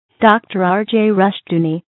Dr. R.J.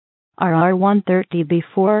 Rushdoony, RR 130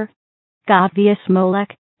 before, Obvious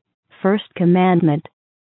Molech, First Commandment,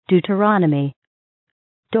 Deuteronomy,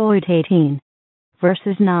 Doid 18,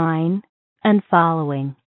 verses 9 and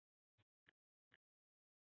following.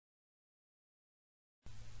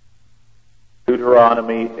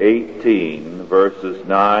 Deuteronomy 18, verses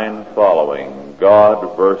 9 following,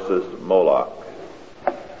 God versus Molech.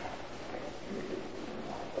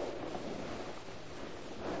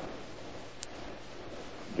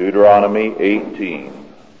 Deuteronomy 18,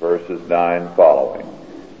 verses 9 following.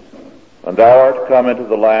 When thou art come into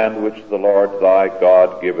the land which the Lord thy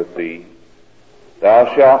God giveth thee,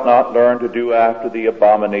 thou shalt not learn to do after the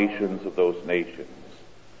abominations of those nations.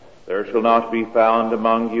 There shall not be found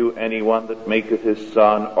among you anyone that maketh his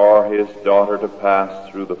son or his daughter to pass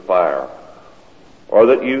through the fire, or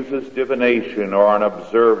that uses divination, or an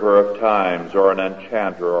observer of times, or an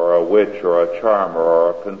enchanter, or a witch, or a charmer, or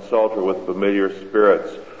a consulter with familiar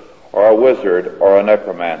spirits, or a wizard, or a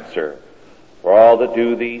necromancer. For all that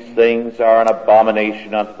do these things are an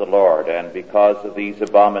abomination unto the Lord, and because of these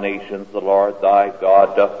abominations the Lord thy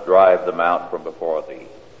God doth drive them out from before thee.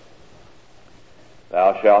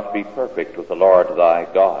 Thou shalt be perfect with the Lord thy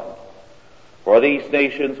God. For these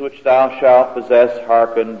nations which thou shalt possess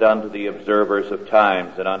hearkened unto the observers of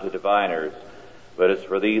times and unto diviners, but as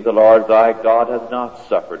for thee the Lord thy God hath not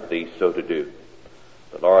suffered thee so to do.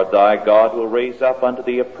 The Lord thy God will raise up unto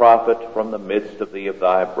thee a prophet from the midst of thee of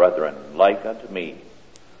thy brethren, like unto me.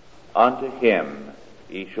 Unto him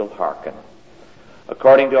ye shall hearken,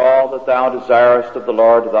 according to all that thou desirest of the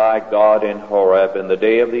Lord thy God in Horeb in the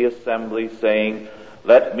day of the assembly, saying,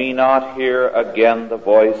 Let me not hear again the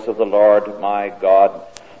voice of the Lord my God,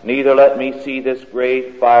 neither let me see this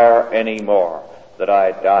great fire any more, that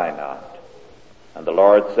I die not. And the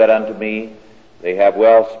Lord said unto me, They have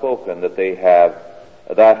well spoken that they have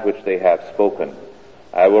that which they have spoken.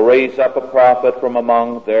 I will raise up a prophet from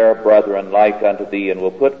among their brethren like unto thee, and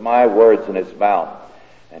will put my words in his mouth,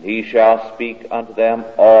 and he shall speak unto them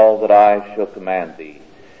all that I shall command thee.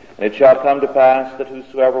 And it shall come to pass that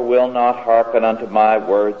whosoever will not hearken unto my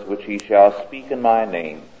words which he shall speak in my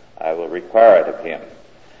name, I will require it of him.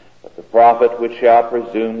 But the prophet which shall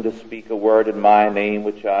presume to speak a word in my name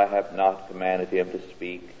which I have not commanded him to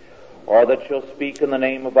speak, or that shall speak in the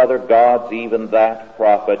name of other gods, even that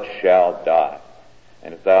prophet shall die.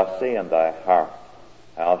 And if thou say in thy heart,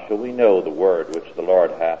 How shall we know the word which the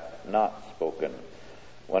Lord hath not spoken?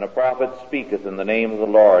 When a prophet speaketh in the name of the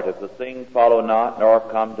Lord, if the thing follow not, nor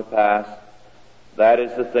come to pass, that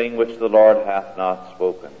is the thing which the Lord hath not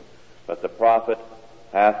spoken. But the prophet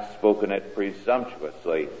hath spoken it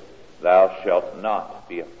presumptuously, thou shalt not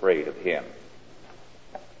be afraid of him.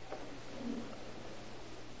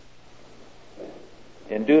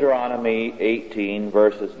 In Deuteronomy 18,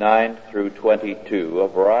 verses 9 through 22, a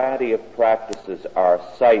variety of practices are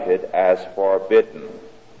cited as forbidden,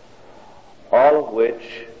 all of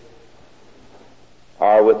which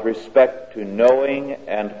are with respect to knowing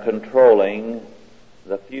and controlling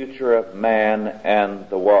the future of man and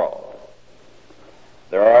the world.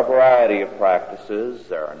 There are a variety of practices.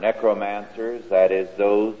 There are necromancers, that is,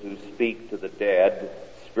 those who speak to the dead,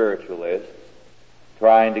 spiritualists,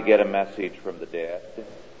 trying to get a message from the dead.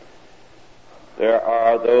 There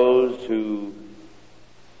are those who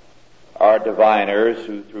are diviners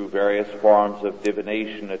who through various forms of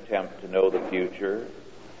divination attempt to know the future,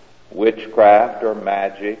 witchcraft or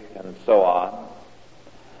magic, and so on.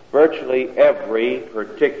 Virtually every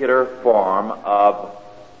particular form of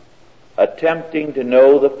attempting to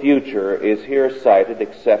know the future is here cited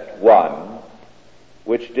except one,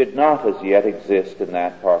 which did not as yet exist in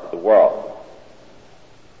that part of the world.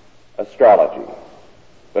 Astrology.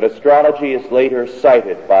 But astrology is later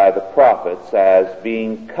cited by the prophets as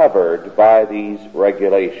being covered by these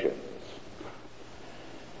regulations.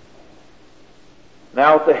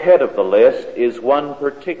 Now at the head of the list is one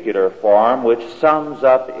particular form which sums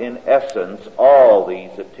up in essence all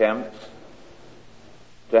these attempts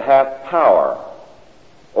to have power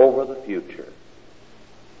over the future.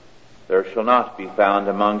 There shall not be found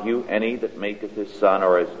among you any that maketh his son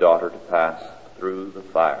or his daughter to pass through the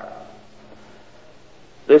fire.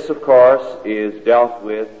 This, of course, is dealt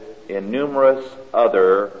with in numerous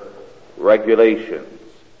other regulations,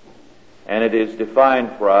 and it is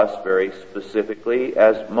defined for us very specifically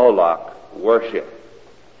as Moloch worship.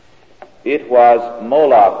 It was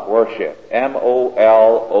Moloch worship, M-O-L-O-C-H,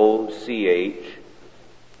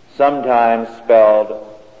 sometimes spelled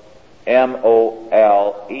M-O-L-E-C-H,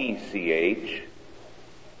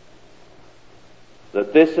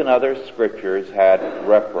 that this and other scriptures had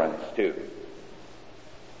reference to.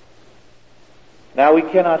 Now, we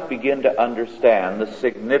cannot begin to understand the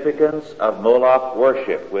significance of Moloch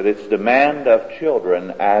worship with its demand of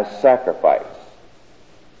children as sacrifice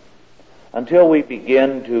until we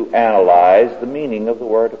begin to analyze the meaning of the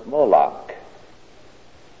word Moloch.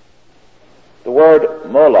 The word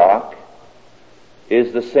Moloch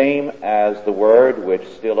is the same as the word which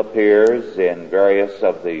still appears in various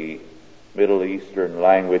of the Middle Eastern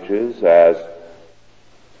languages as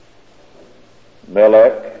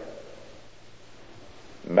Molech,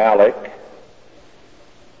 Malach,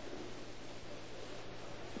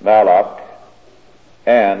 Malach,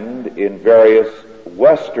 and in various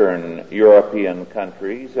Western European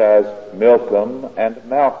countries as Milcom and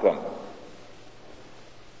Malcolm.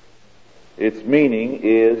 Its meaning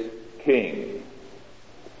is king.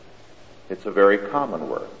 It's a very common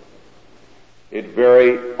word. It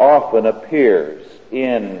very often appears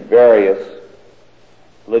in various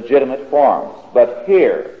legitimate forms, but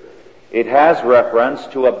here it has reference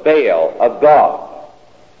to a Baal of God.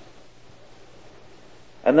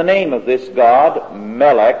 And the name of this god,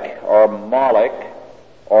 Melech or Molech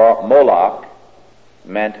or Moloch,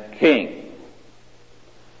 meant king.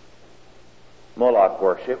 Moloch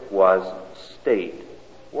worship was state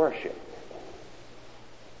worship.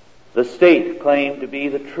 The state claimed to be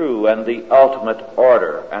the true and the ultimate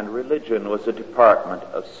order, and religion was a department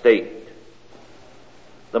of state.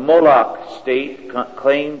 The Moloch state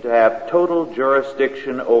claimed to have total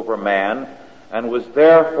jurisdiction over man and was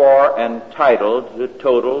therefore entitled to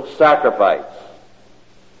total sacrifice.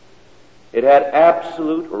 It had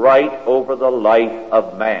absolute right over the life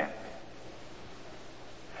of man.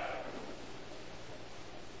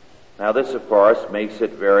 Now this, of course, makes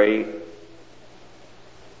it very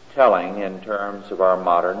telling in terms of our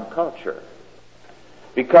modern culture,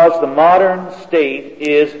 because the modern state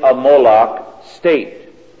is a Moloch state.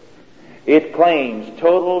 It claims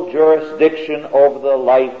total jurisdiction over the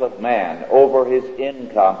life of man, over his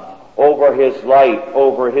income, over his life,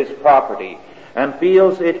 over his property, and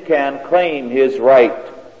feels it can claim his right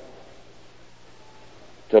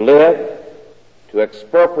to live, to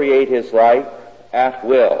expropriate his life at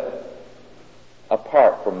will,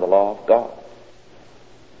 apart from the law of God.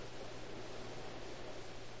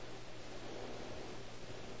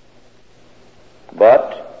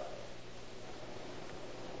 But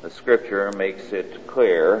the Scripture makes it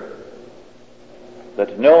clear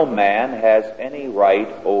that no man has any right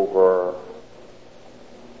over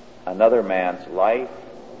another man's life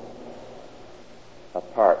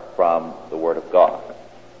apart from the Word of God.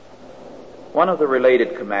 One of the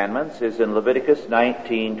related commandments is in Leviticus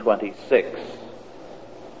 19:26.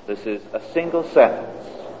 This is a single sentence,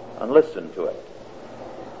 and listen to it.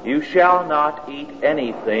 You shall not eat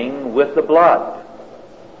anything with the blood.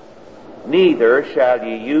 Neither shall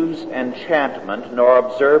ye use enchantment nor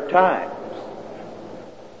observe times.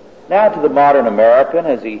 Now to the modern American,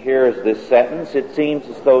 as he hears this sentence, it seems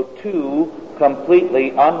as though two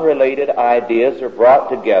completely unrelated ideas are brought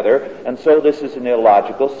together, and so this is an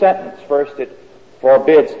illogical sentence. First, it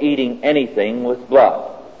forbids eating anything with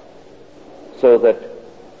blood, so that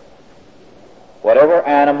whatever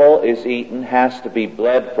animal is eaten has to be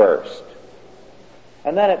bled first.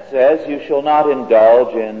 And then it says, you shall not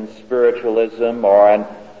indulge in spiritualism or in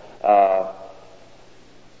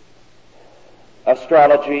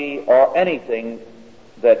astrology or anything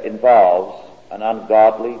that involves an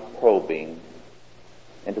ungodly probing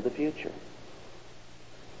into the future.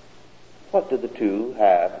 What do the two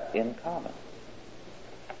have in common?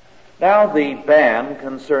 Now, the ban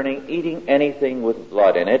concerning eating anything with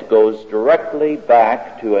blood in it goes directly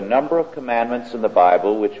back to a number of commandments in the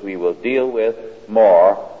Bible, which we will deal with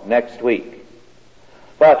more next week.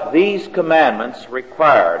 But these commandments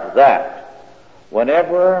required that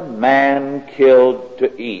whenever man killed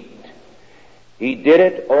to eat, he did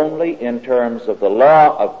it only in terms of the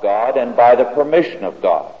law of God and by the permission of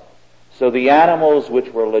God. So the animals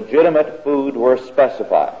which were legitimate food were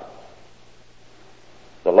specified.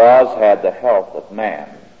 The laws had the health of man,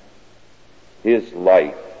 his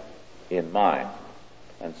life in mind,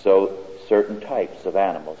 and so certain types of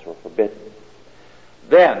animals were forbidden.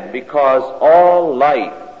 Then, because all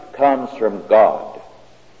life comes from God,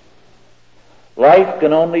 life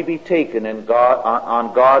can only be taken in God,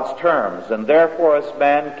 on God's terms, and therefore as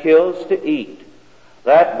man kills to eat,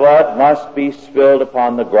 that blood must be spilled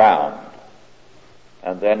upon the ground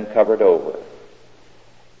and then covered over,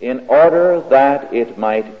 in order that it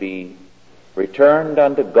might be returned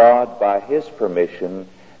unto God by His permission,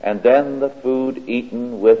 and then the food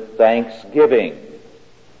eaten with thanksgiving.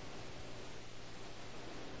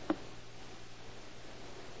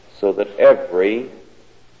 So that every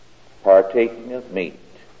partaking of meat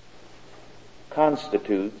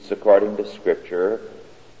constitutes, according to Scripture,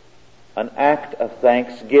 an act of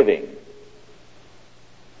thanksgiving,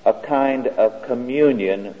 a kind of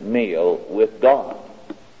communion meal with God,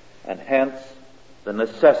 and hence the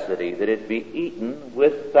necessity that it be eaten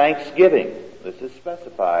with thanksgiving. This is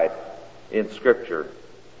specified in Scripture.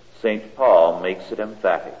 St. Paul makes it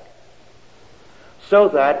emphatic. So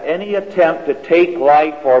that any attempt to take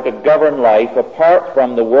life or to govern life apart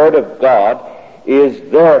from the Word of God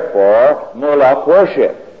is therefore Molech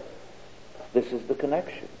worship. This is the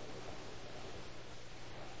connection.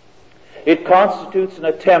 It constitutes an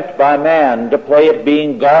attempt by man to play at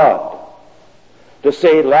being God, to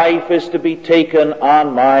say life is to be taken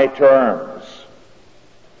on my terms.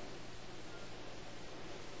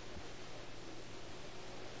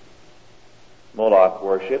 Molech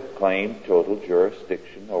worship claimed total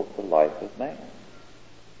jurisdiction over the life of man,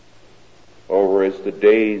 over his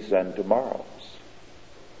todays and tomorrows.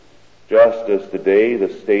 Just as today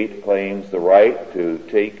the state claims the right to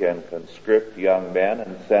take and conscript young men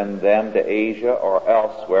and send them to Asia or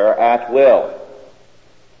elsewhere at will,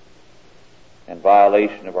 in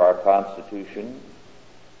violation of our Constitution,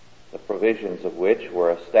 the provisions of which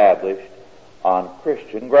were established on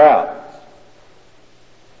Christian grounds.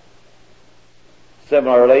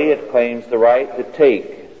 Similarly, it claims the right to take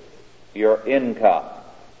your income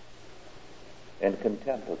in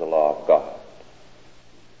contempt of the law of God.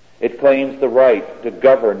 It claims the right to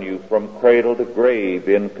govern you from cradle to grave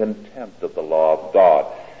in contempt of the law of God.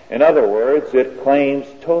 In other words, it claims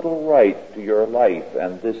total right to your life,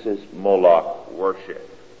 and this is Molech worship.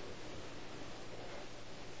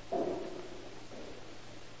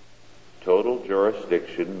 Total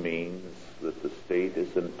jurisdiction means that the state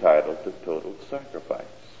is entitled to total sacrifice.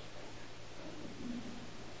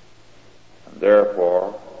 And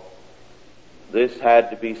therefore, this had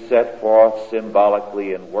to be set forth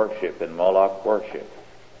symbolically in worship, in Molech worship,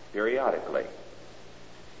 periodically,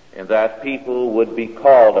 in that people would be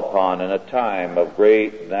called upon in a time of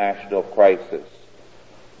great national crisis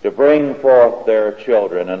to bring forth their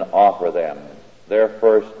children and offer them, their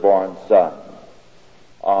firstborn son,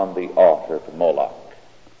 on the altar to Molech.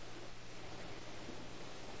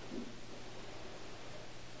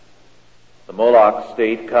 The Molech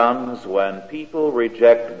state comes when people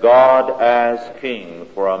reject God as king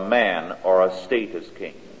for a man or a state as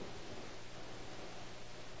king.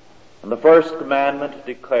 And the first commandment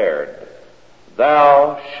declared,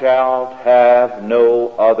 "Thou shalt have no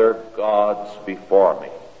other gods before me."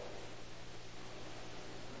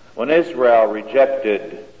 When Israel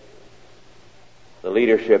rejected the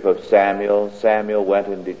leadership of Samuel, Samuel went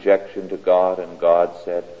in dejection to God, and God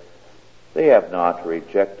said, "They have not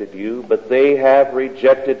rejected you, but they have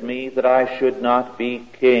rejected me that I should not be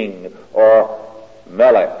king or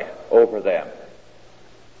Molech over them."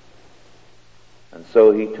 And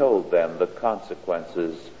so he told them the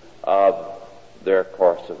consequences of their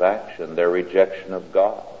course of action, their rejection of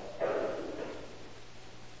God.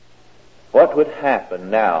 What would happen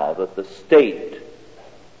now that the state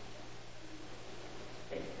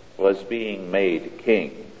was being made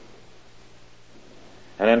king?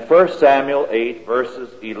 And in 1 Samuel 8, verses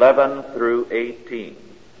 11 through 18,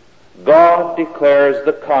 God declares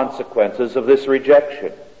the consequences of this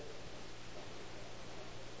rejection.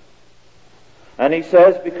 And he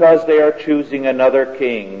says, because they are choosing another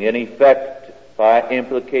king, in effect, by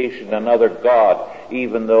implication, another God,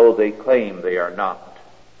 even though they claim they are not.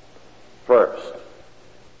 First,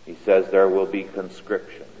 he says there will be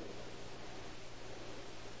conscription.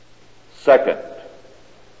 Second,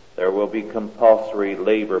 there will be compulsory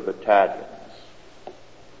labor battalions.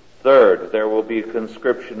 Third, there will be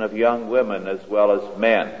conscription of young women as well as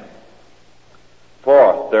men.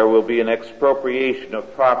 Fourth, there will be an expropriation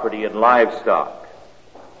of property and livestock.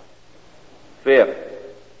 Fifth,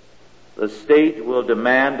 the state will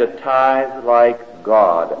demand a tithe like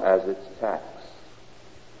God as its tax.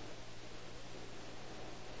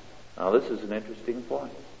 Now this is an interesting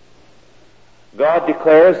point. God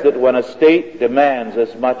declares that when a state demands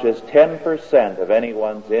as much as 10% of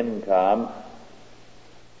anyone's income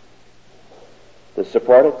to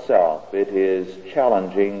support itself, it is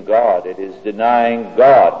challenging God. It is denying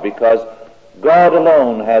God, because God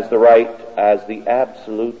alone has the right, as the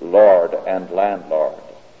absolute Lord and landlord,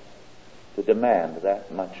 to demand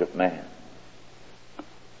that much of man.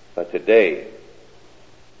 But today,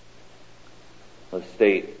 the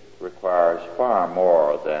state requires far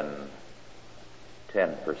more than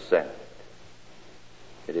 10%.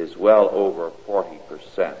 It is well over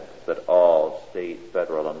 40% that all state,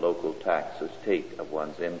 federal, and local taxes take of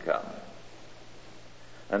one's income.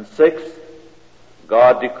 And sixth,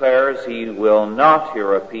 God declares he will not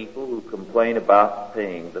hear a people who complain about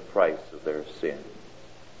paying the price of their sin.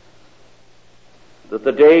 That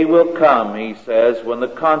the day will come, he says, when the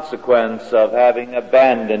consequence of having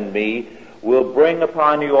abandoned me will bring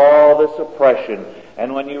upon you all this oppression.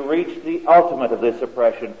 And when you reach the ultimate of this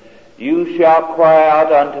oppression, you shall cry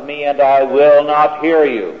out unto me, and I will not hear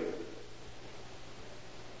you.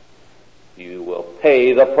 You will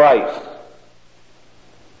pay the price.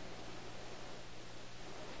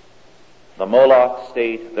 The Molech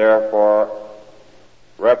state, therefore,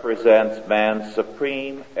 represents man's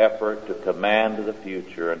supreme effort to command the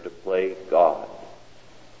future and to play God,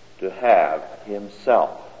 to have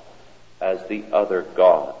himself as the other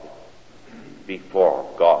God before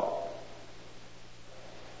God.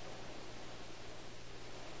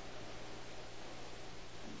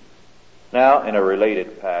 Now, in a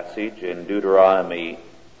related passage in Deuteronomy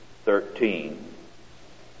 13,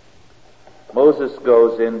 Moses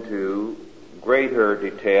goes into greater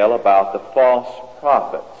detail about the false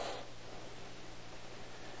prophets.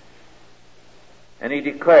 And he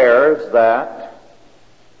declares that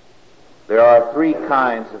there are three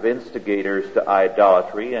kinds of instigators to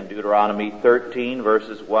idolatry. In Deuteronomy 13,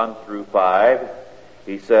 verses 1 through 5,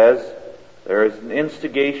 he says, there is an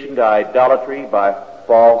instigation to idolatry by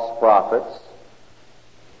false prophets.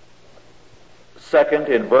 Second,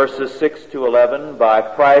 in verses 6 to 11, by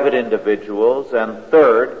private individuals. And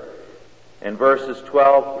third, in verses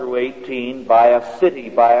 12 through 18, by a city,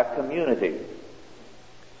 by a community.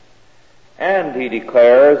 And he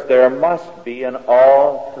declares there must be in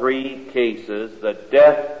all three cases the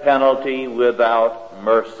death penalty without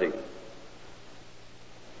mercy.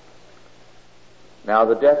 Now,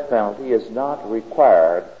 the death penalty is not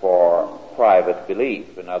required for private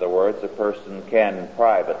belief. In other words, a person can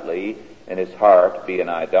privately, in his heart, be an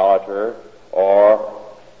idolater or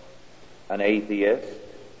an atheist,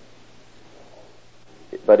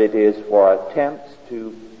 but it is for attempts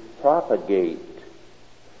to propagate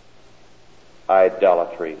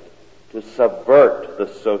idolatry, to subvert the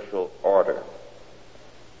social order.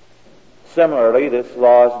 Similarly, this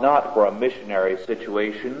law is not for a missionary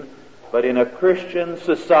situation, but in a Christian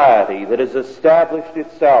society that has established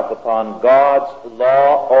itself upon God's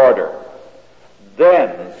law order.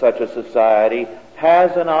 Then such a society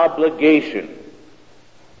has an obligation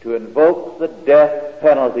to invoke the death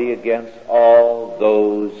penalty against all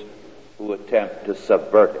those who attempt to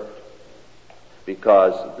subvert it,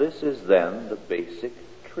 because this is then the basic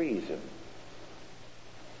treason.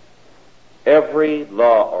 Every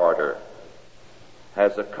law order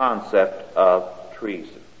has a concept of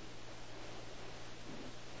treason,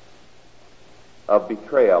 of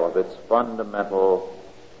betrayal of its fundamental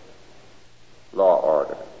law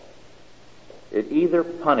order. It either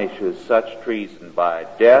punishes such treason by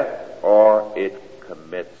death or it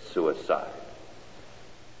commits suicide.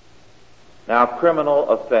 Now, criminal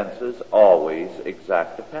offenses always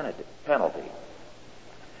exact a penalty.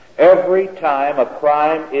 Every time a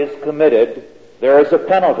crime is committed, there is a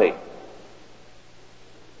penalty.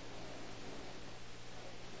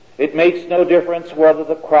 It makes no difference whether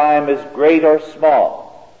the crime is great or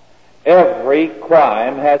small. Every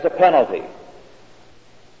crime has a penalty.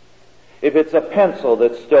 If it's a pencil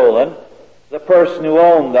that's stolen, the person who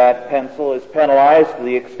owned that pencil is penalized to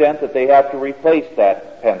the extent that they have to replace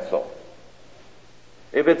that pencil.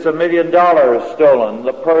 If it's $1 million stolen,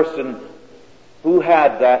 the person who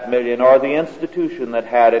had that million or the institution that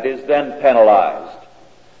had it is then penalized.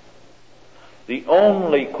 The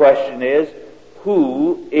only question is,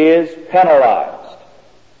 who is penalized?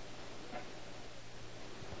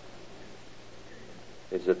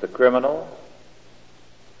 Is it the criminal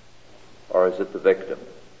or is it the victim?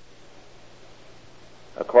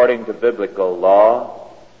 According to biblical law,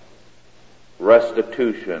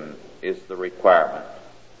 restitution is the requirement.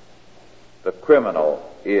 The criminal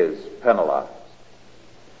is penalized.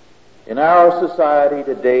 In our society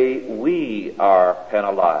today, we are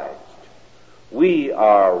penalized. We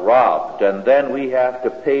are robbed, and then we have to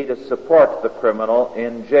pay to support the criminal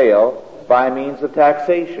in jail by means of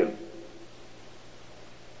taxation,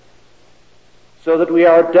 so that we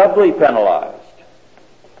are doubly penalized.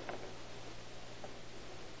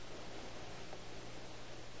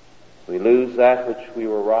 We lose that which we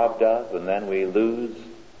were robbed of, and then we lose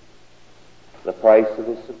the price of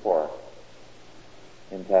his support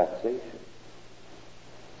in taxation.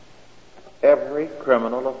 Every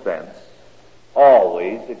criminal offense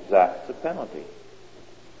always exacts a penalty.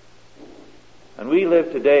 And we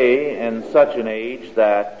live today in such an age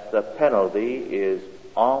that the penalty is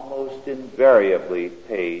almost invariably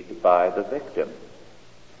paid by the victim.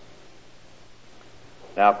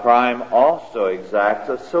 Now, crime also exacts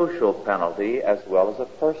a social penalty as well as a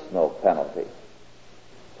personal penalty.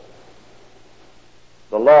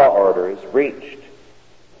 The law order is breached.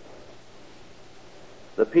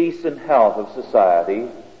 The peace and health of society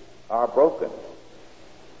are broken.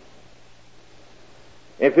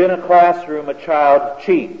 If in a classroom a child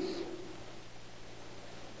cheats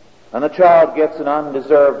and the child gets an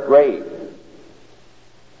undeserved grade,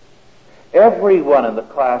 everyone in the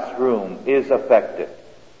classroom is affected,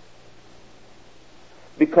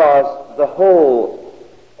 because the whole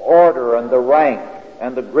order and the rank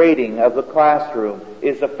and the grading of the classroom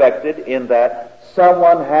is affected in that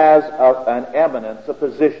someone has an eminence, a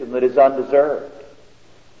position that is undeserved.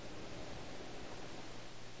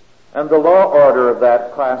 And the law order of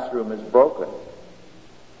that classroom is broken.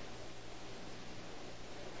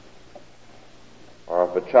 Or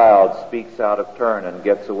if a child speaks out of turn and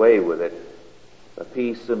gets away with it, the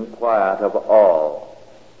peace and quiet of all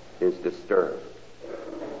is disturbed.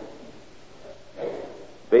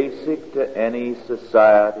 Basic to any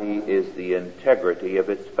society is the integrity of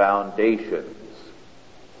its foundations.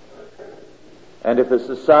 And if a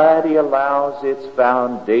society allows its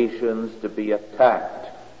foundations to be attacked,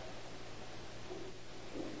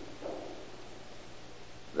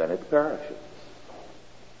 then it perishes.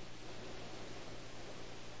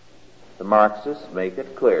 The Marxists make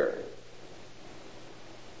it clear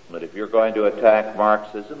that if you're going to attack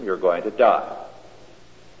Marxism, you're going to die.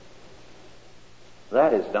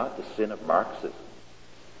 That is not the sin of Marxism.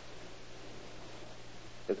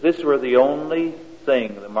 If this were the only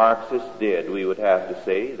thing the Marxists did, we would have to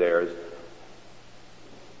say there's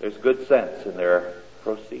good sense in their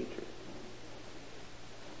procedure.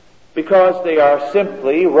 Because they are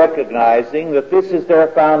simply recognizing that this is their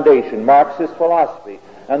foundation, Marxist philosophy,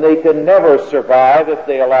 and they can never survive if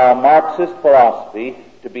they allow Marxist philosophy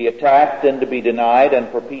to be attacked and to be denied and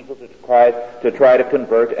for people to try to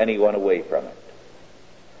convert anyone away from it.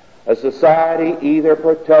 A society either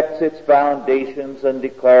protects its foundations and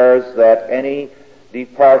declares that any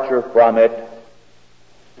departure from it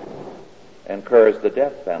incurs the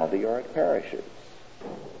death penalty, or it perishes.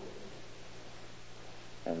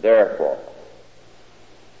 And therefore,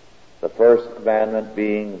 the first commandment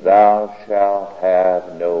being, "Thou shalt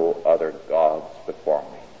have no other gods before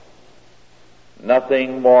me."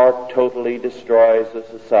 Nothing more totally destroys a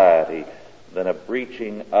society than a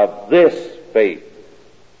breaching of this faith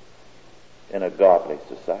in a godly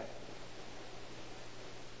society.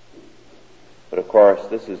 But of course,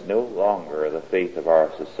 this is no longer the faith of our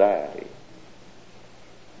society.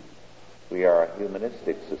 We are a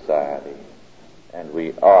humanistic society, and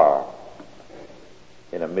we are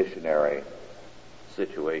in a missionary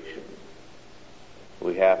situation.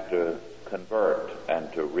 We have to convert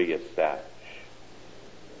and to reestablish.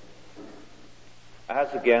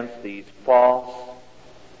 As against these false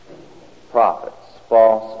prophets,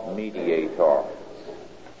 false mediators,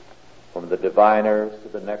 from the diviners to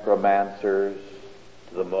the necromancers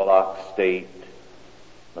to the Molech state,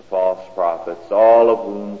 the false prophets, all of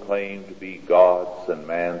whom claim to be God's and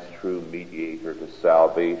man's true mediator to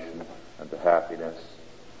salvation and to happiness.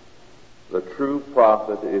 The true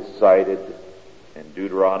prophet is cited in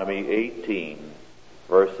Deuteronomy 18,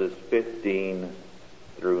 verses 15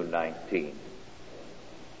 through 19.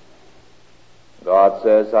 God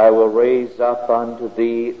says, "I will raise up unto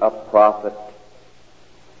thee a prophet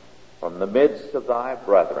from the midst of thy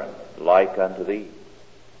brethren, like unto thee,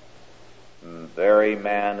 very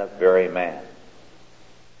man of very man,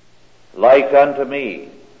 like unto me,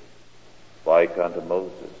 like unto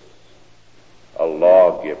Moses, a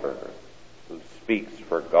lawgiver who speaks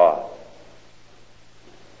for God.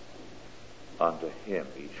 Unto him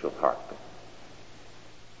he shall hearken."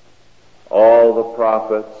 All the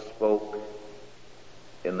prophets spoke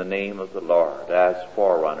in the name of the Lord as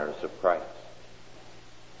forerunners of Christ.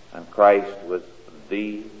 And Christ was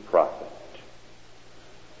the prophet.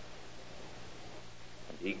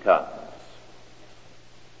 And he comes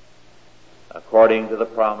according to the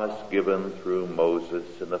promise given through Moses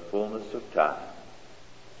in the fullness of time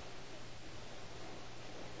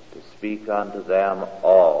to speak unto them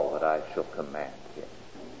all that I shall command him.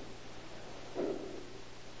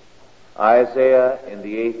 Isaiah, in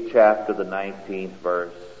the 8th chapter, the 19th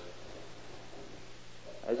verse,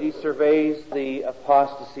 as he surveys the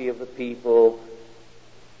apostasy of the people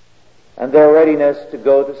and their readiness to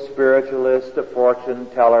go to spiritualists, to fortune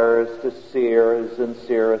tellers, to seers and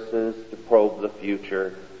seeresses to probe the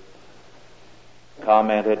future,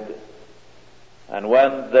 commented, "And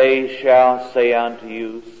when they shall say unto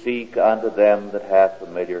you, Seek unto them that have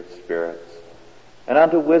familiar spirits, and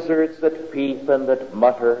unto wizards that peep and that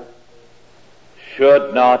mutter,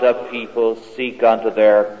 Should not a people seek unto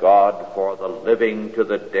their God for the living to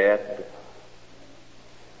the dead?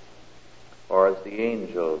 Or as the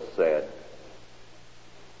angels said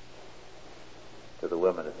to the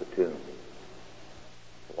women at the tomb,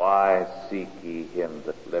 why seek ye him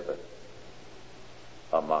that liveth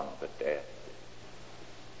among the dead?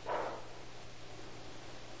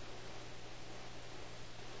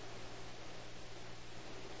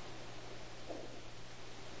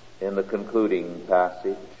 In the concluding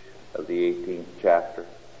passage of the 18th chapter,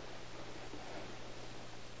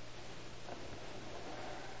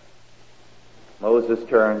 Moses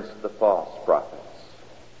turns to the false prophets.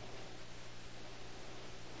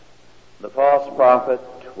 The false prophet,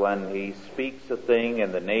 when he speaks a thing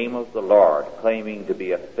in the name of the Lord, claiming to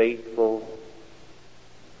be a faithful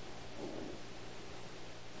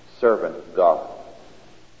servant of God,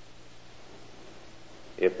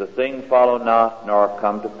 if the thing follow not, nor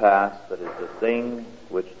come to pass, that is the thing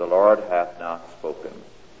which the Lord hath not spoken,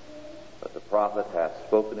 but the prophet hath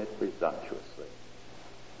spoken it presumptuously,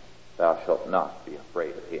 thou shalt not be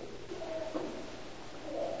afraid of him.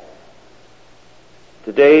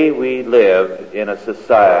 Today we live in a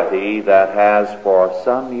society that has for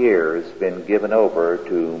some years been given over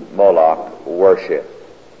to Molech worship.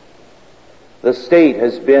 The state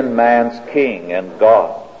has been man's king and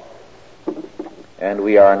God, and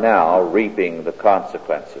we are now reaping the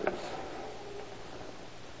consequences.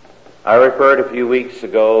 I referred a few weeks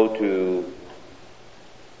ago to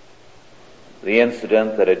the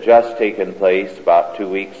incident that had just taken place about 2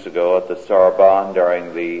 weeks ago at the Sorbonne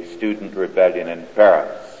during the student rebellion in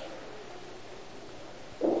Paris.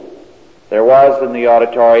 There was in the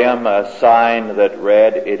auditorium a sign that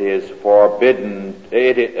read, "It is forbidden,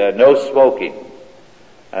 no smoking."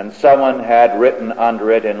 And someone had written under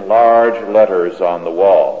it in large letters on the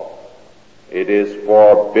wall, "It is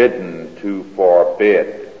forbidden to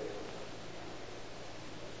forbid."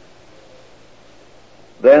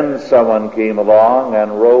 Then someone came along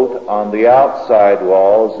and wrote on the outside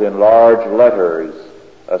walls in large letters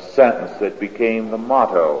a sentence that became the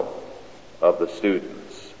motto of the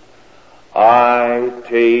students: "I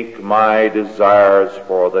take my desires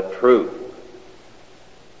for the truth,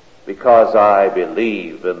 because I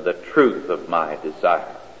believe in the truth of my desires."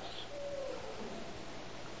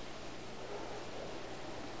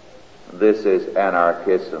 This is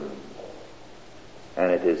anarchism,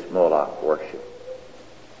 and it is Molech worship,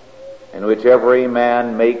 in which every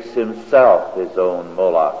man makes himself his own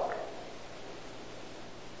Molech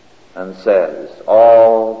and says,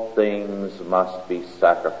 "All things must be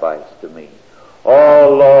sacrificed to me.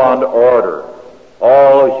 All law and order,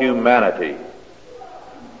 all humanity,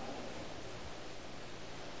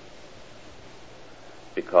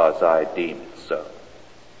 because I deem it so."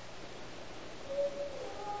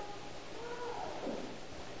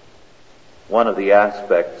 One of the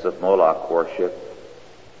aspects of Molech worship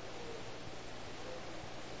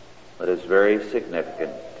that is very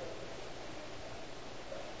significant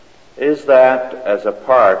is that, as a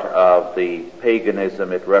part of the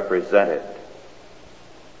paganism it represented,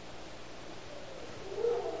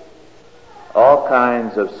 all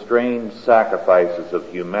kinds of strange sacrifices of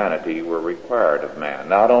humanity were required of man.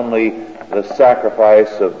 Not only the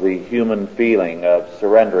sacrifice of the human feeling of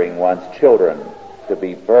surrendering one's children to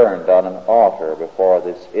be burned on an altar before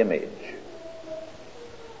this image,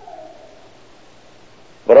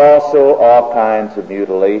 but also all kinds of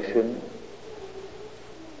mutilation,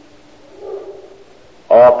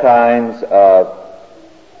 all kinds of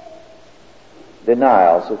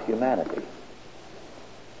denials of humanity.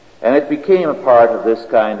 And it became a part of this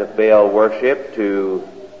kind of Baal worship to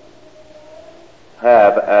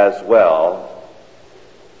have as well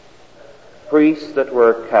priests that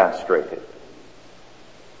were castrated.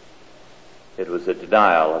 It was a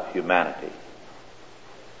denial of humanity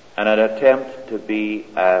and an attempt to be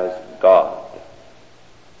as God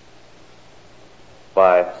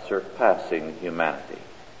by surpassing humanity.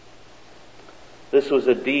 This was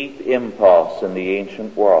a deep impulse in the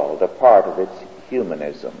ancient world, a part of its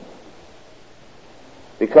humanism.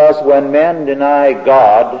 Because when men deny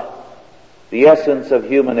God, the essence of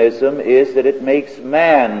humanism is that it makes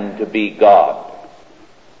man to be God.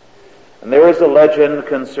 And there is a legend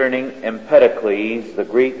concerning Empedocles, the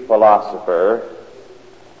Greek philosopher,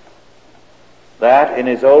 that in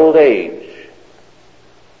his old age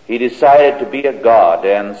he decided to be a god,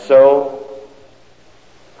 and so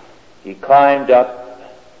he climbed up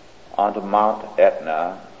onto Mount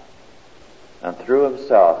Etna and threw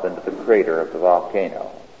himself into the crater of the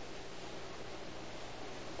volcano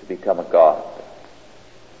to become a god.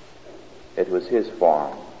 It was his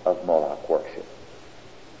form of Molech worship.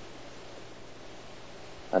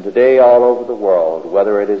 And today all over the world,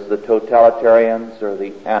 whether it is the totalitarians or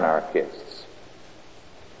the anarchists,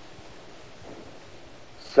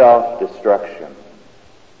 self-destruction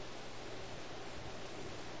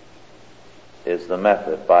is the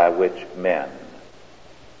method by which men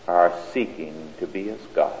are seeking to be as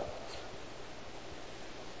gods.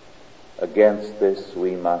 Against this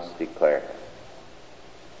we must declare.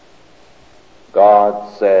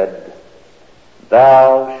 God said,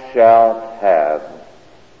 "Thou shalt have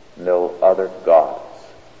no other gods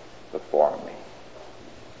before me."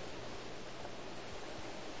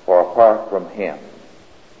 For apart from him,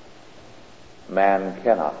 man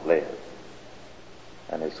cannot live,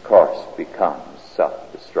 and his course becomes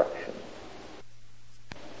self-destruction.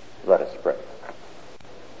 Let us pray.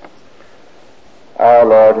 Our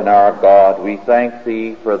Lord and our God, we thank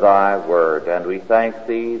Thee for Thy Word, and we thank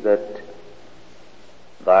Thee that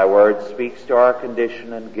Thy Word speaks to our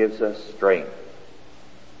condition and gives us strength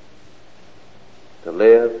to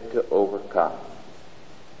live, to overcome,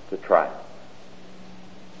 to triumph.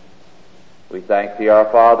 We thank Thee, our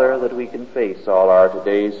Father, that we can face all our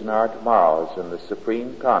todays and our tomorrows in the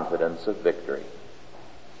supreme confidence of victory.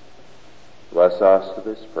 Bless us to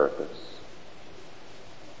this purpose.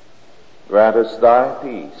 Grant us Thy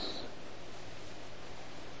peace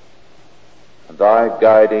and Thy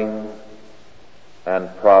guiding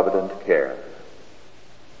and provident care,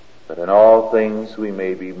 that in all things we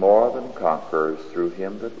may be more than conquerors through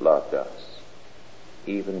Him that loved us,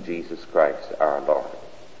 even Jesus Christ our Lord.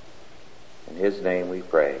 In His name we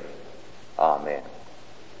pray. Amen.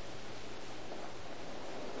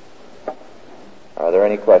 Are there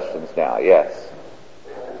any questions now? Yes.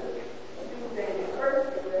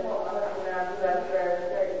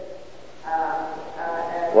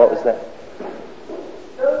 What was that?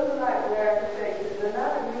 Those who might wear protection, there's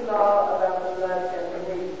not a new law about the blood and the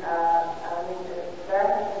meat. That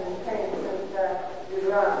has been changed since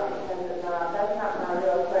Deuteronomy, and that's not my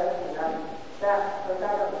real question. Because I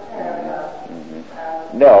don't care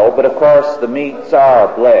about. No, but of course the meats are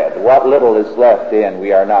bled. What little is left in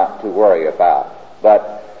we are not to worry about.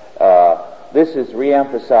 But this is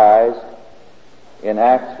reemphasized in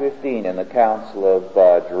Acts 15 in the Council of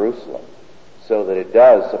Jerusalem, so that it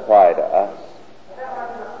does apply to us.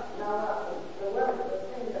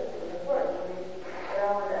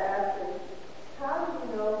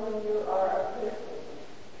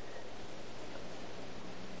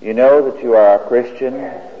 You know that you are a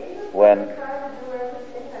Christian when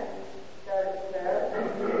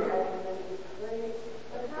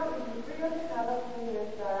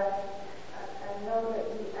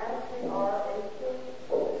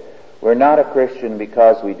we're not a Christian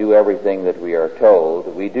because we do everything that we are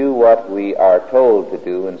told. We do what we are told to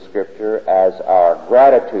do in Scripture as our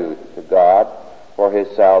gratitude to God for His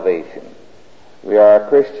salvation. We are a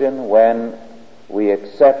Christian when we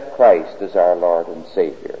accept Christ as our Lord and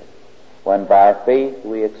Savior, when by faith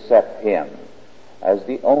we accept Him as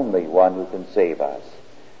the only one who can save us,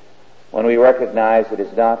 when we recognize it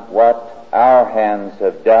is not what our hands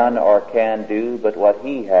have done or can do, but what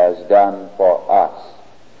He has done for us.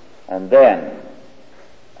 And then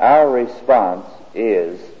our response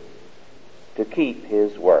is to keep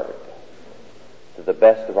His word to the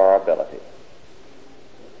best of our ability.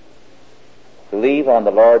 Believe on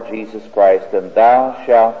the Lord Jesus Christ, and thou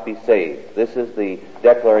shalt be saved. This is the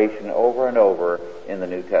declaration over and over in the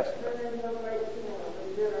New Testament.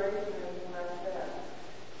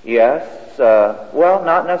 Yes, well,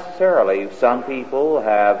 not necessarily. Some people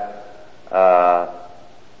have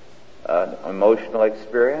an emotional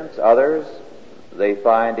experience. Others, they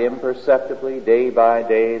find imperceptibly, day by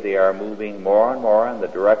day, they are moving more and more in the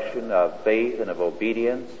direction of faith and of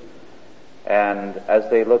obedience. And as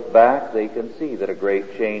they look back, they can see that a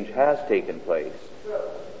great change has taken place.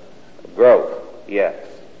 Growth, yes.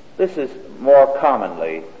 This is more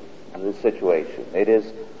commonly the situation. It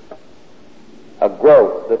is a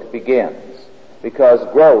growth that begins, because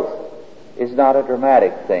growth is not a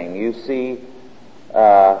dramatic thing. You see,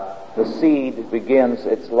 the seed begins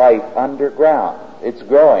its life underground. It's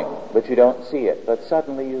growing, but you don't see it. But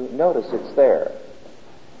suddenly you notice it's there.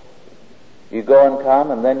 You go and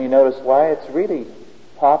come, and then you notice why it's really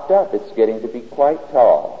popped up. It's getting to be quite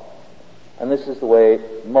tall. And this is the way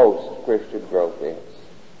most Christian growth is.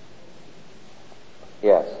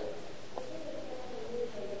 Yes.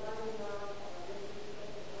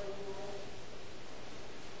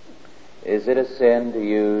 Is it a sin to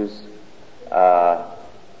use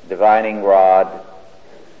divining rod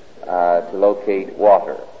to locate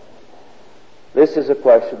water? This is a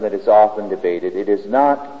question that is often debated. It is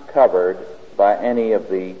not covered by any of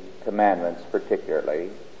the commandments particularly,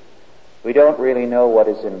 We don't really know what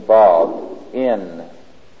is involved in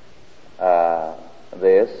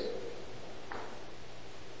this.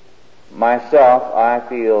 Myself, I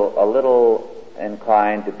feel a little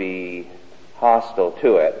inclined to be hostile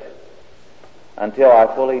to it until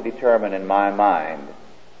I fully determine in my mind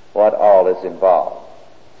what all is involved.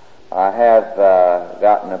 I have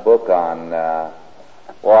gotten a book on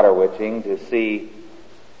water witching to see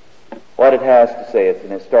what it has to say. It's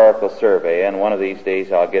an historical survey, and one of these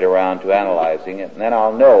days I'll get around to analyzing it, and then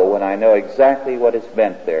I'll know, when I know exactly what is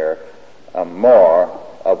meant there, more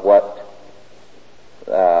of what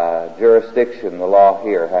jurisdiction the law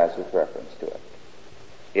here has with reference to it.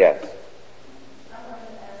 Yes.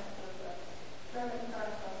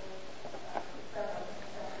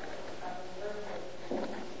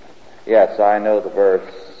 Yes, I know the verse.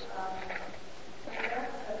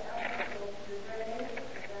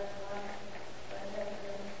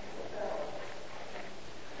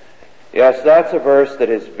 Yes, that's a verse that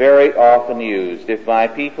is very often used. If my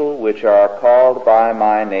people, which are called by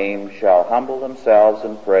my name, shall humble themselves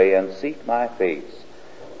and pray and seek my face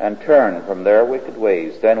and turn from their wicked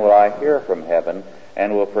ways, then will I hear from heaven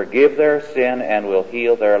and will forgive their sin and will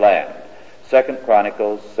heal their land. 2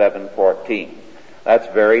 Chronicles 7:14. That's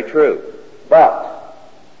very true. But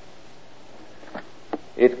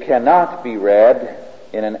it cannot be read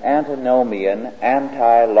in an antinomian,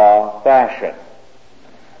 anti-law fashion.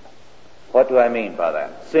 What do I mean by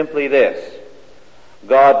that? Simply this.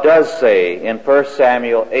 God does say in 1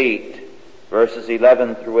 Samuel 8, verses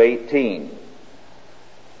 11 through 18,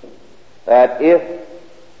 that if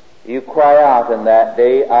you cry out in that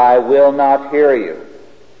day, I will not hear you.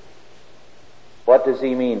 What does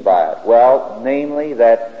he mean by it? Well, namely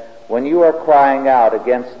that when you are crying out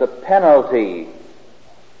against the penalty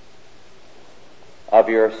of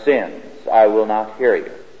your sins, I will not hear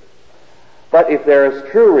you. But if there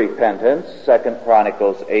is true repentance, 2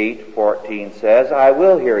 Chronicles 8:14 says, I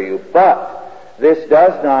will hear you, but this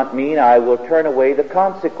does not mean I will turn away the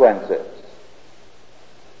consequences.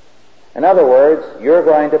 In other words, you're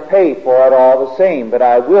going to pay for it all the same, but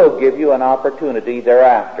I will give you an opportunity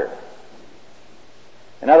thereafter.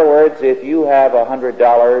 In other words, if you have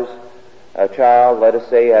 $100, a child, let us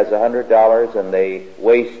say, has $100 and they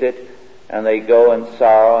waste it, and they go in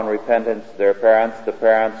sorrow and repentance to their parents, the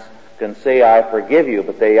parents can say, I forgive you,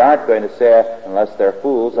 but they aren't going to say, unless they're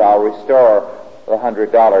fools, I'll restore the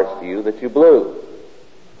 $100 to you that you blew.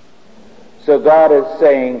 So God is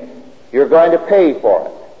saying, you're going to pay for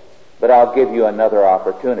it, but I'll give you another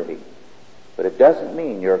opportunity. But it doesn't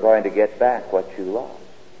mean you're going to get back what you lost.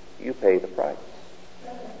 You pay the price.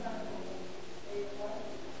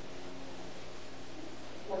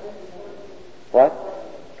 What?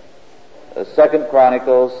 2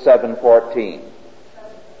 Chronicles 7:14.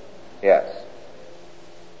 Yes.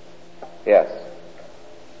 Yes.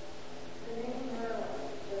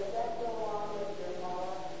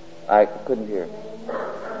 I couldn't hear.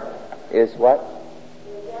 Is what?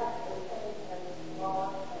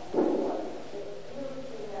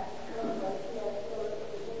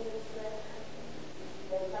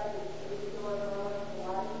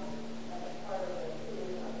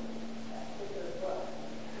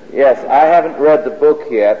 Yes, I haven't read the book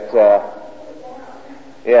yet.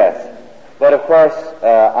 Yes. But of course,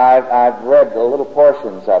 I've read the little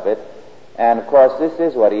portions of it, and of course this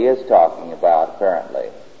is what he is talking about, apparently.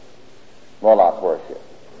 Moloch worship,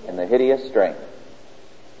 in the hideous strength.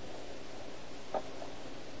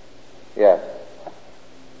 Yes.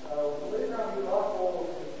 Would it not be lawful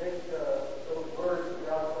to take those words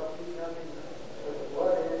without speaking nothing with the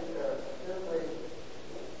blood in it, simply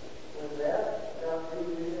with that, without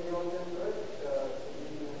reading any old input,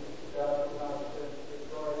 without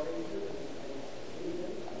destroying things?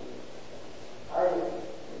 It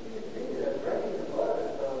seems to me that drinking the blood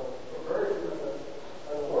is a perversion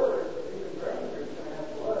of the word. Even drinking is going to have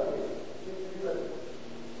blood in it. It seems to me that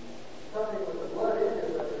something with the blood in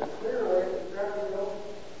it, but there's a clear way to describe those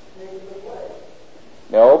things with blood.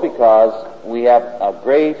 No, because we have a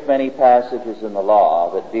great many passages in the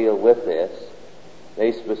law that deal with this.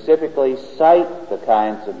 They specifically cite the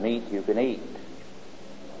kinds of meat you can eat.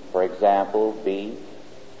 For example, beef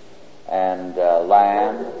and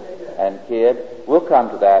lamb and kid. We'll come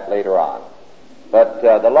to that later on. But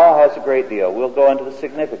the law has a great deal. We'll go into the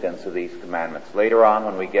significance of these commandments later on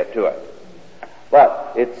when we get to it.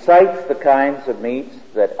 But it cites the kinds of meats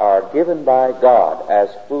that are given by God as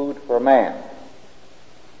food for man.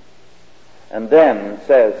 And then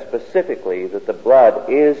says specifically that the blood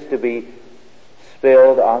is to be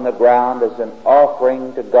spilled on the ground as an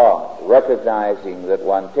offering to God, recognizing that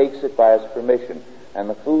one takes it by his permission, and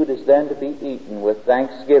the food is then to be eaten with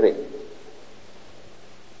thanksgiving.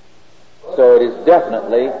 So it is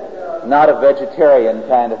definitely not a vegetarian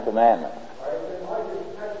kind of commandment.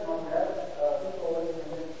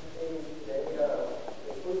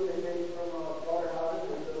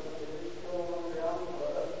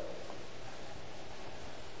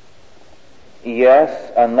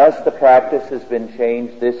 Yes, unless the practice has been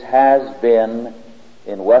changed. This has been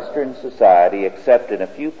in Western society, except in a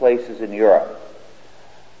few places in Europe,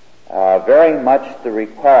 very much the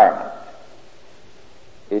requirement.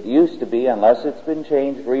 It used to be, unless it's been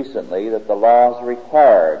changed recently, that the laws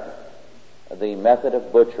required the method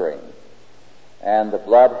of butchering, and the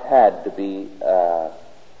blood had to be, the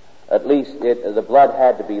blood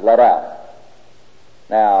had to be let out.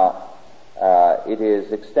 Now, it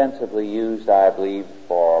is extensively used, I believe,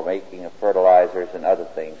 for making of fertilizers and other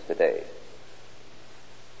things today.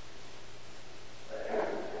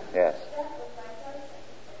 Yes.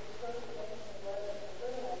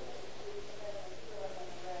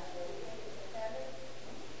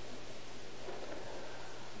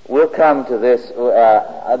 We'll come to this.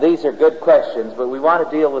 These are good questions, but we want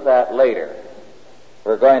to deal with that later.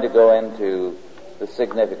 We're going to go into the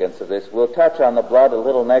significance of this. We'll touch on the blood a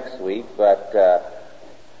little next week, but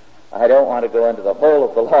I don't want to go into the whole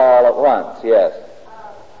of the law all at once. Yes.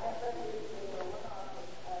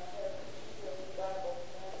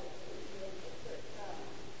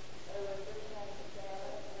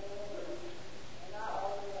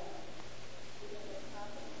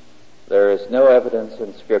 There is no evidence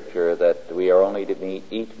in Scripture that we are only to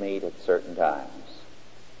eat meat at certain times.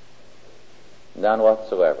 None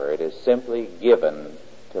whatsoever. It is simply given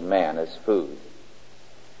to man as food.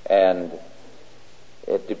 And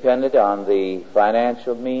it depended on the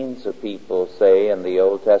financial means of people, say, in the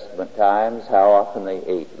Old Testament times, how often they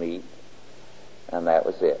ate meat, and that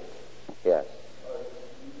was it. Yes.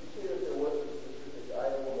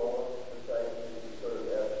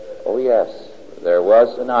 Oh, yes. There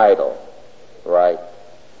was an idol, right?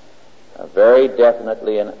 Very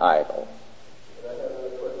definitely an idol. And I have another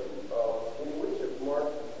question. In which of Mark's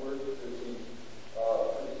works does he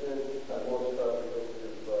present a most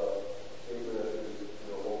comprehensive statement of his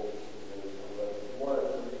whole system? If you wanted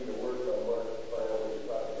to read a work on Mark to find out what he's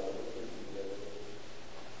talking about, what should you get?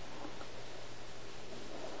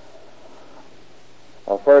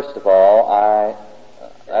 Well, first of all,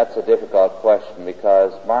 that's a difficult question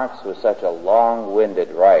because Marx was such a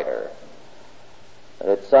long-winded writer that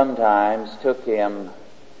it sometimes took him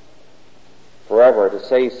forever to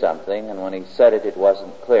say something, and when he said it, it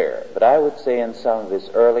wasn't clear. But I would say in some of his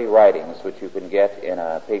early writings, which you can get in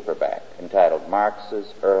a paperback entitled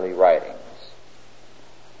Marx's Early Writings,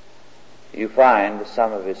 you find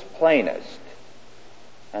some of his plainest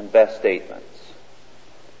and best statements.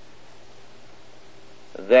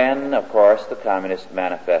 Then, of course, the Communist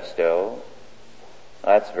Manifesto.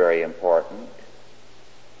 That's very important.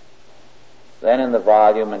 Then in the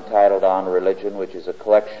volume entitled On Religion, which is a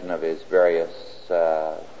collection of his various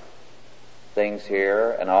things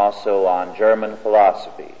here, and also on German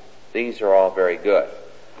philosophy. These are all very good.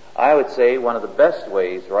 I would say one of the best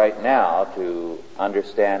ways right now to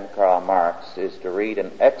understand Karl Marx is to read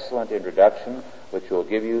an excellent introduction, which will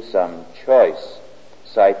give you some choice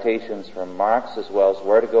citations from Marx as well as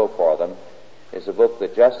where to go for them, is a book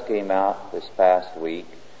that just came out this past week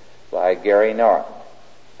by Gary North,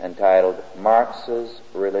 entitled Marx's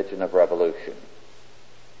Religion of Revolution.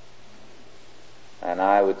 And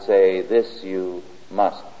I would say this you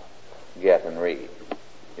must get and read.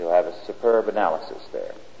 You'll have a superb analysis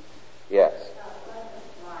there. Yes.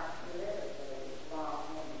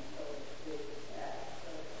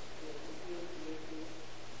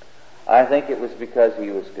 I think it was because he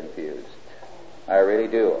was confused. I really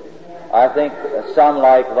do. I think some,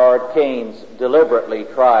 like Lord Keynes, deliberately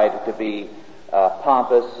tried to be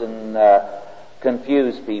pompous and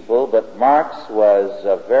confuse people, but Marx was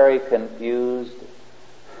a very confused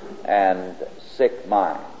and sick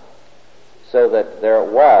mind. So that there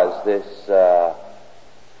was this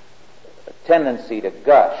tendency to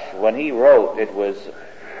gush. When he wrote,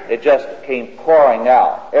 it just came pouring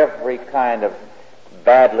out, every kind of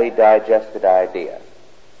badly digested idea.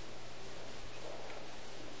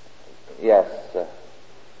 Yes. All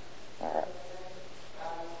right.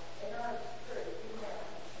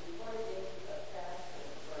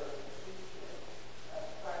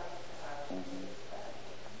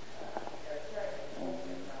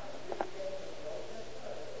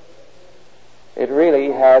 It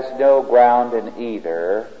really has no ground in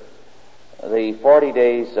either. The 40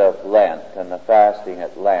 days of Lent and the fasting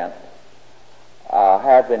at Lent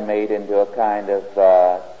have been made into a kind of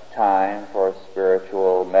time for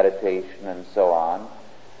spiritual meditation and so on.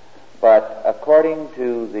 But according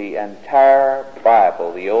to the entire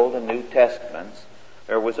Bible, the Old and New Testaments,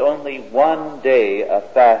 there was only one day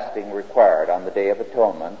of fasting required on the Day of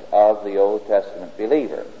Atonement of the Old Testament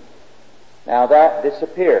believer. Now that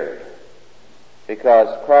disappeared because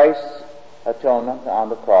Christ's atonement on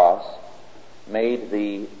the cross made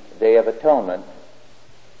the Day of Atonement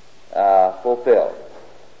fulfilled.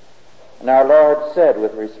 And our Lord said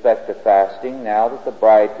with respect to fasting, now that the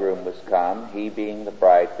bridegroom was come, he being the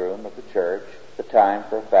bridegroom of the church, the time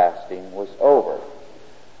for fasting was over.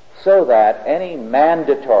 So that any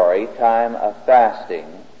mandatory time of fasting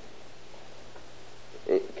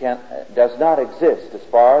does not exist as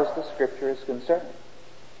far as the Scripture is concerned.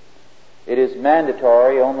 It is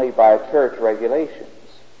mandatory only by church regulations.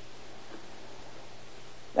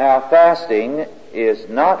 Now, fasting is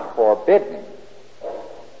not forbidden.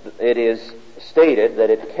 It is stated that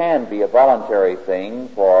it can be a voluntary thing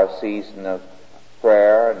for a season of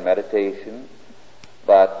prayer and meditation,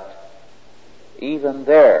 but even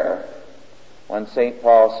there, when St.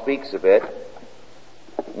 Paul speaks of it,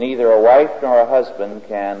 neither a wife nor a husband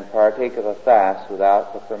can partake of a fast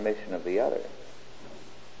without the permission of the other.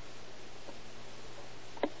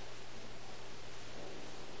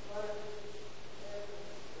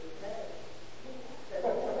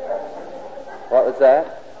 What was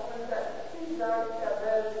that?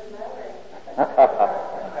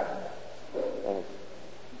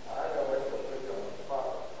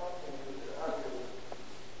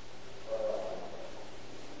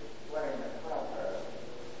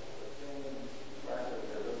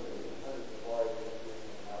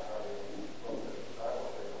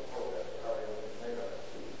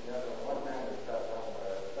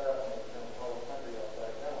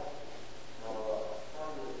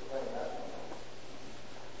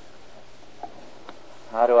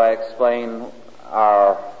 How do I explain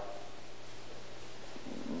our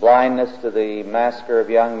blindness to the massacre of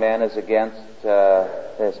young men as against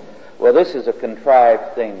this? Well, this is a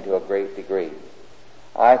contrived thing to a great degree.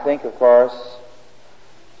 I think, of course,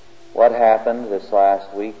 what happened this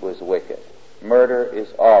last week was wicked. Murder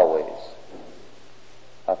is always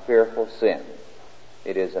a fearful sin.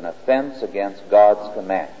 It is an offense against God's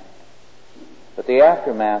command. But the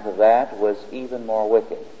aftermath of that was even more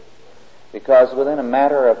wicked, because within a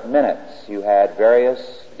matter of minutes you had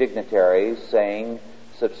various dignitaries saying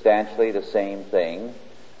substantially the same thing.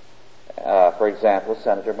 For example,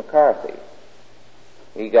 Senator McCarthy.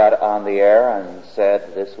 He got on the air and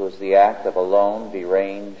said this was the act of a lone,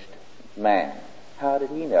 deranged man. How did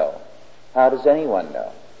he know? How does anyone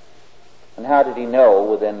know? And how did he know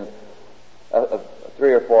within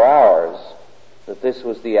 3 or 4 hours that this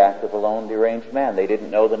was the act of a lone, deranged man? They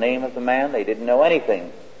didn't know the name of the man. They didn't know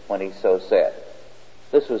anything when he so said.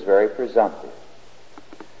 This was very presumptive.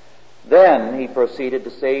 Then he proceeded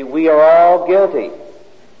to say, we are all guilty.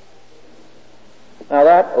 Now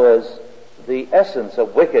that was the essence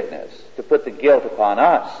of wickedness, to put the guilt upon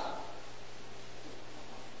us,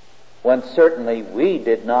 when certainly we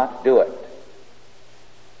did not do it.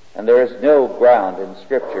 And there is no ground in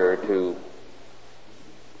Scripture to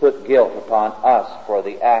put guilt upon us for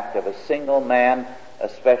the act of a single man,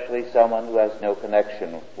 especially someone who has no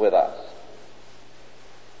connection with us,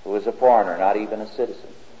 who is a foreigner, not even a citizen.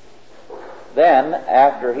 Then,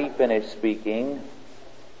 after he finished speaking,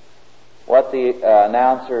 what the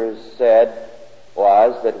announcers said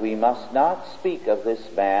was that we must not speak of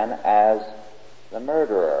this man as the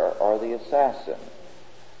murderer or the assassin,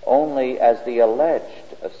 only as the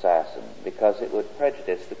alleged assassin, because it would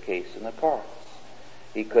prejudice the case in the courts.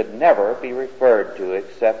 He could never be referred to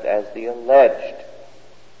except as the alleged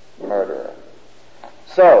murderer.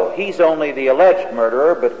 So, he's only the alleged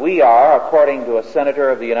murderer, but we are, according to a senator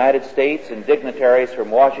of the United States and dignitaries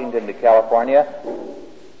from Washington to California,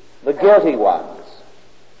 the guilty ones.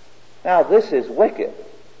 Now, this is wicked.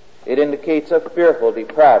 It indicates a fearful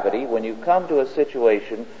depravity when you come to a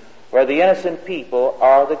situation where the innocent people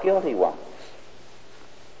are the guilty ones.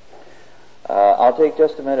 I'll take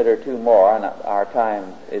just a minute or two more, and our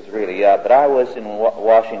time is really up. But I was in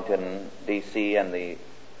Washington, D.C., and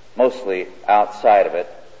mostly outside of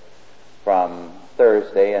it from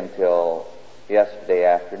Thursday until yesterday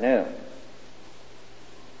afternoon.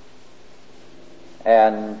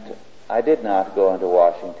 And I did not go into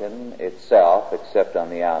Washington itself, except on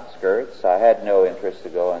the outskirts. I had no interest to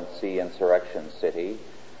go and see Insurrection City.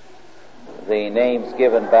 The names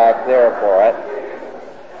given back there for it,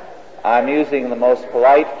 I'm using the most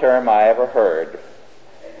polite term I ever heard,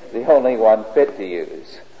 the only one fit to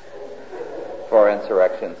use for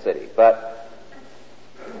Insurrection City. But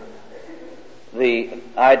the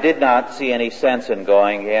I did not see any sense in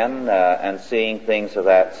going in and seeing things of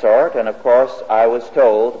that sort, and of course I was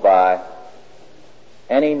told by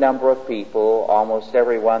any number of people, almost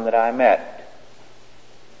everyone that I met,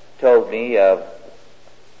 told me of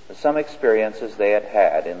some experiences they had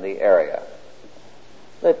had in the area,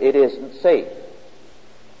 that it isn't safe.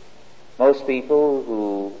 Most people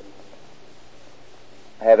who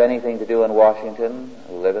have anything to do in Washington,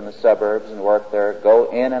 who live in the suburbs and work there,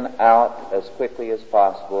 go in and out as quickly as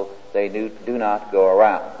possible. They do not go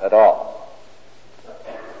around at all.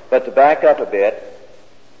 But to back up a bit,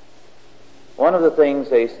 one of the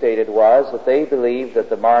things they stated was that they believed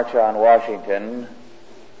that the March on Washington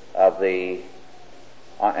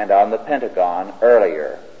and on the Pentagon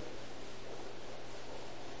earlier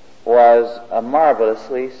was a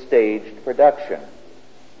marvelously staged production.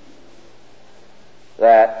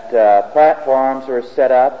 That platforms were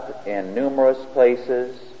set up in numerous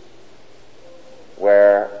places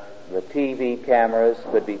where the TV cameras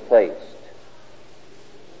could be placed.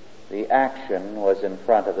 The action was in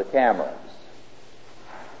front of the cameras.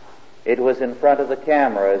 It was in front of the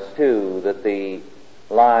cameras, too, that the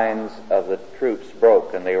lines of the troops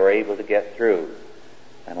broke and they were able to get through.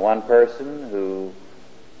 And one person who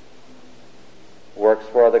works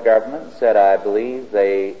for the government said, I believe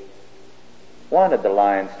they wanted the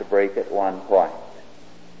lines to break at one point,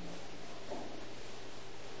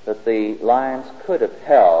 that the lines could have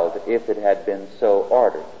held if it had been so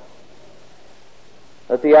ordered.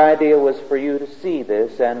 That the idea was for you to see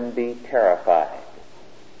this and be terrified.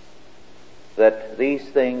 That these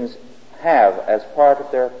things have as part of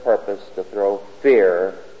their purpose to throw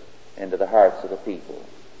fear into the hearts of the people.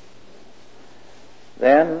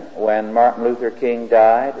 Then, when Martin Luther King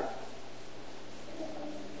died,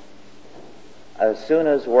 as soon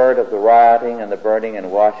as word of the rioting and the burning in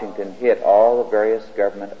Washington hit all the various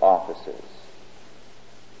government offices,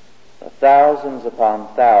 thousands upon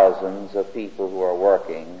thousands of people who are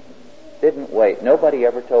working didn't wait. Nobody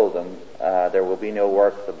ever told them there will be no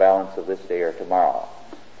work the balance of this day or tomorrow.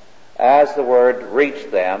 As the word reached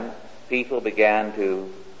them, people began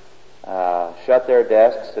to shut their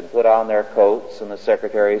desks and put on their coats, and the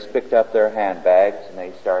secretaries picked up their handbags and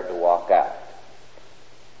they started to walk out.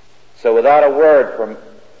 So without a word from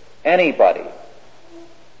anybody,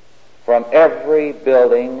 from every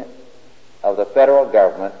building of the federal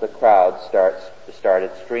government, the crowd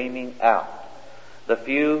started streaming out. The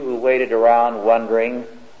few who waited around wondering,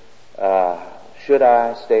 should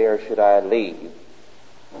I stay or should I leave?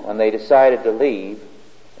 When they decided to leave,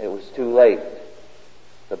 it was too late.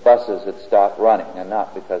 The buses had stopped running, and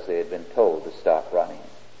not because they had been told to stop running.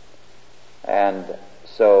 And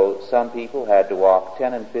so some people had to walk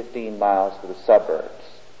 10 and 15 miles to the suburbs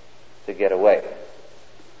to get away.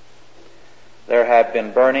 There have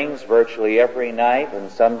been burnings virtually every night, and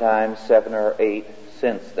sometimes 7 or 8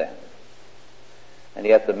 since then. And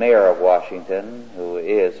yet the mayor of Washington, who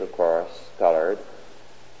is, of course, colored,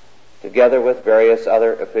 together with various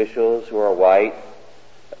other officials who are white,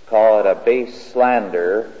 call it a base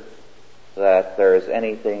slander that there is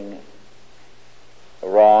anything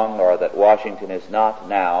wrong or that Washington is not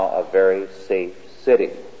now a very safe city.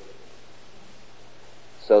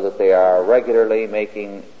 So that they are regularly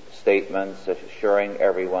making statements assuring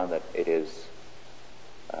everyone that it is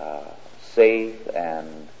a safe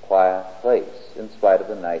and quiet place in spite of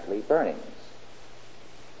the nightly burnings.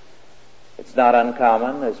 It's not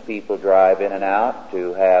uncommon as people drive in and out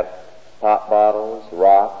to have pop bottles,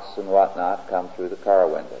 rocks, and whatnot come through the car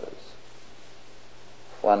windows.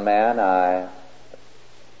 One man I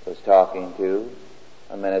was talking to,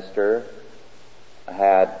 a minister,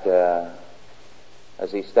 had,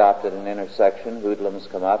 as he stopped at an intersection, hoodlums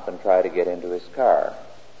come up and try to get into his car.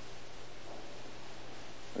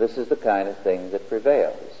 This is the kind of thing that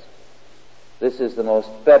prevails. This is the most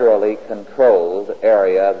federally controlled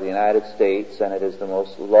area of the United States, and it is the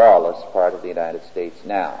most lawless part of the United States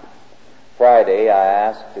now. Friday, I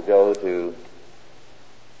asked to go to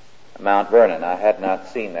Mount Vernon. I had not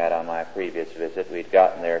seen that on my previous visit. We'd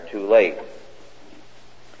gotten there too late.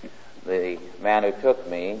 The man who took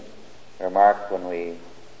me remarked when we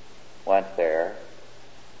went there,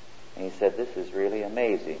 and he said, "This is really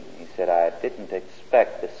amazing." He said, "I didn't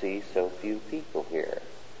expect to see so few people here.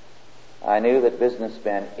 I knew that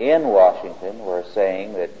businessmen in Washington were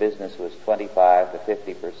saying that business was 25 to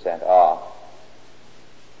 50% off.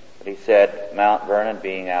 But he said, Mount Vernon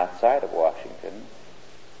being outside of Washington,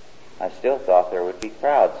 I still thought there would be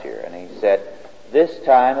crowds here." And he said, this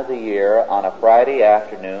time of the year, on a Friday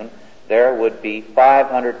afternoon, there would be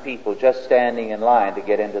 500 people just standing in line to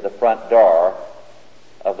get into the front door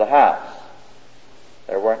of the house.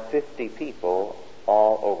 There weren't 50 people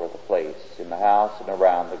all over the place, in the house and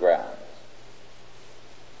around the grounds.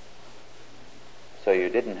 So you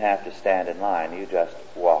didn't have to stand in line, you just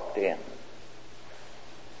walked in.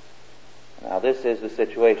 Now this is the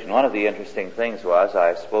situation. One of the interesting things was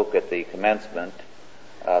I spoke at the commencement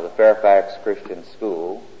of the Fairfax Christian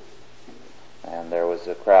School, and there was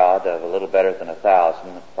a crowd of a little better than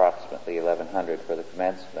 1,000, approximately 1,100 for the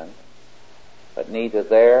commencement. But neither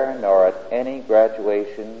there nor at any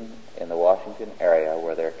graduation in the Washington area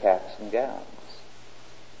were there caps and gowns.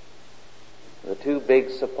 The two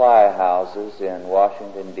big supply houses in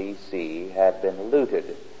Washington, D.C. had been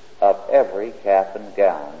looted of every cap and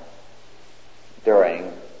gown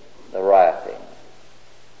during the rioting.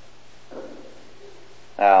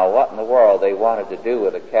 Now, what in the world they wanted to do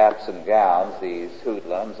with the caps and gowns, these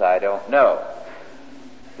hoodlums, I don't know.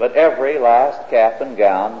 But every last cap and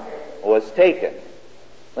gown was taken.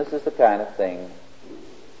 This is the kind of thing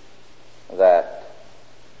that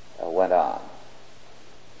went on.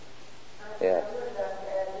 Yes.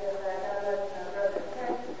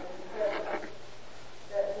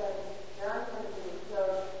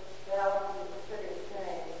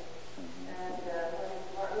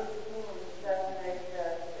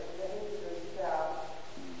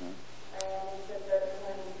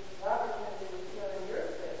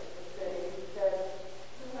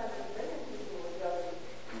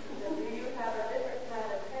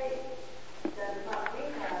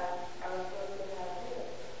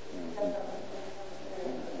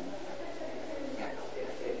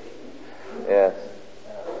 Yes.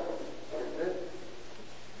 Is this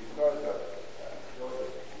because of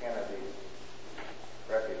Joseph Kennedy's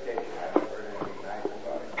reputation? I haven't heard anything nice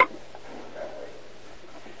about him that way.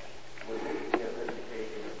 Would this be a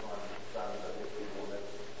vindication upon the sons of his evilness?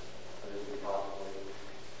 Would this be possibly?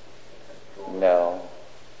 No.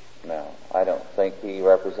 I don't think he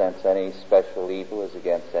represents any special evil as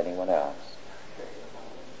against anyone else.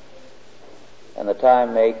 And the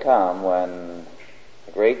time may come when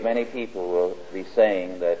a great many people will be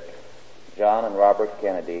saying that John and Robert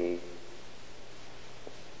Kennedy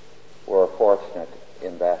were fortunate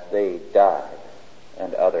in that they died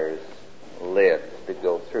and others lived to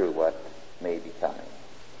go through what may be coming.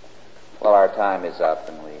 Well, our time is up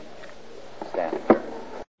and we stand adjourned.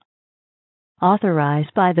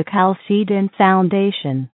 Authorized by the Chalcedon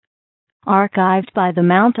Foundation. Archived by the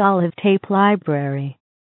Mount Olive Tape Library.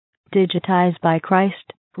 Digitized by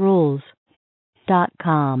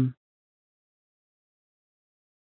ChristRules.com.